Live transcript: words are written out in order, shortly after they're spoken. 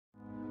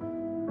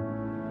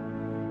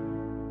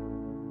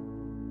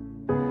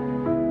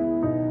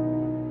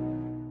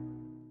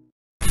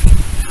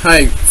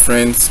Hi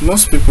friends,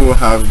 most people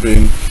have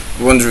been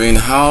wondering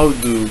how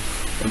do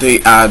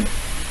they add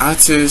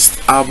artist,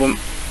 album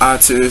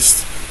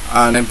artist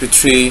and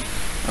mp3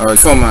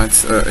 format,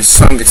 a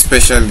song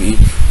especially.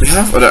 We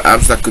have other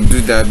apps that could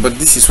do that, but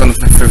this is one of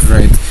my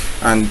favorite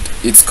and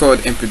it's called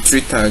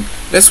mp3 tag.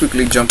 Let's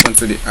quickly jump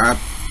onto the app,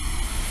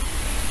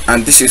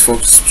 and this is for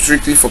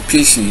strictly for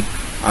PC,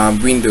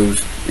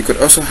 Windows. You could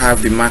also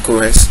have the Mac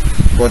OS,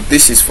 but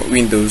this is for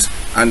Windows.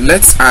 And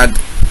let's add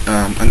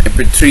an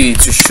mp3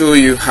 to show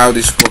you how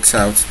this works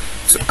out,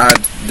 to add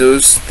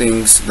those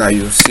things that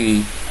you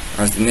see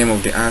as the name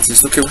of the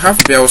artist. Okay, we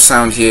have Bell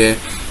Sound here,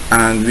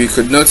 and we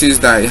could notice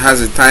that it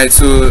has a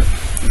title,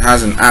 it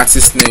has an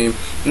artist name.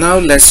 Now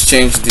let's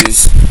change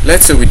this.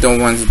 Let's say we don't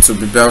want it to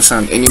be Bell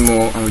Sound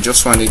anymore and we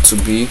just want it to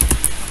be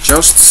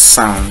just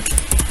Sound.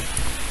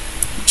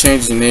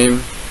 Change the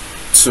name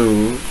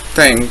to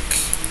Thank.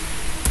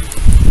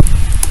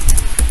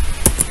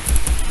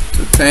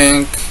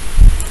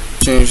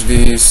 Change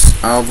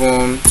this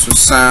album to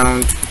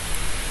Sound.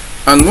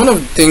 And one of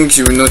the things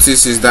you will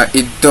notice is that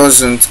it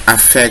doesn't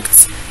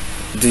affect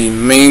the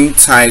main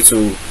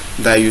title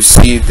that you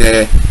see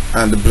there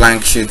on the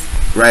blank sheet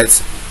right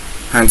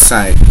hand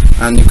side.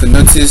 And you can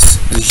notice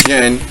the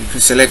genre. You can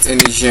select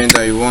any genre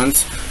that you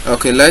want.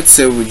 Okay, let's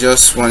say we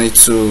just want it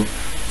to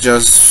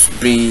just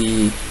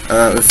be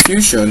a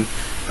fusion,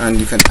 and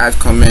you can add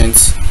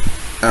comments,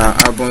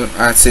 album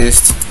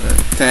artist,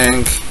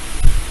 thank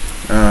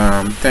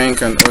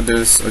and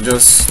others, or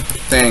just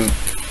thank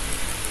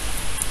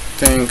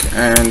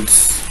and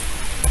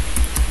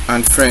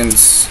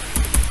friends.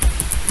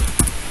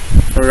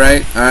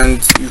 Alright,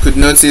 and you could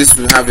notice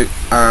we have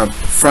a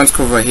front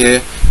cover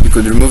here. You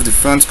could remove the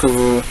front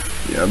cover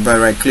by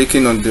right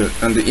clicking on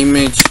the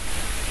image,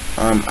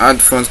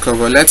 add front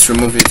cover. Let's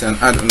remove it and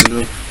add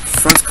another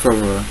front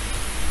cover,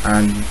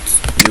 and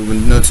you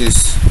will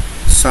notice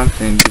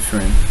something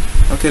different.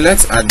 Okay,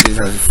 let's add this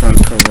as a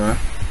front cover.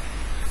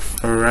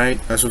 Alright,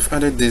 as we've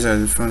added this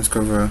as the front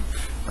cover,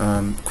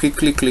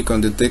 quickly click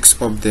on the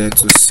text up there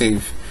to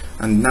save.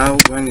 And now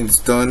when it's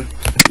done,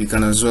 you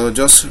can as well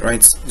just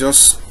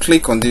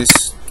click on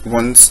this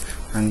once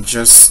and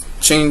just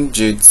change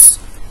it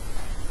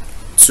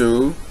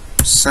to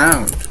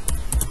Sound.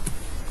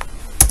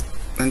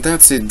 And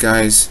that's it,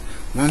 guys.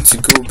 Once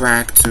you go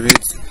back to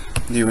it,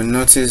 you will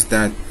notice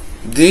that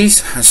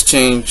this has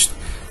changed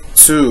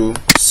to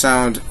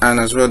Sound, and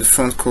as well the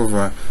front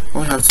cover.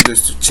 All you have to do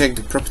is to check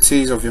the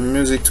properties of your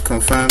music to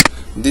confirm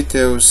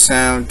details,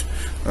 sound,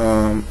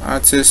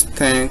 artist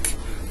thank,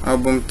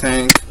 album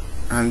thank,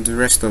 and the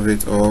rest of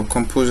it, or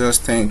composers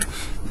thank.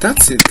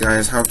 That's it,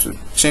 guys. How to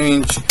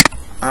change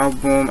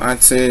album,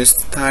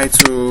 artist,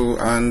 title,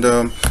 and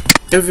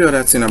every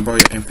other thing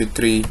about your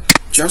mp3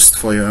 just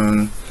for your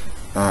own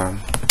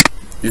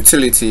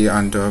utility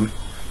and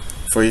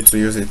for you to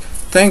use it.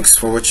 Thanks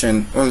for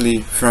watching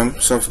only from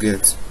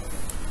Softgate.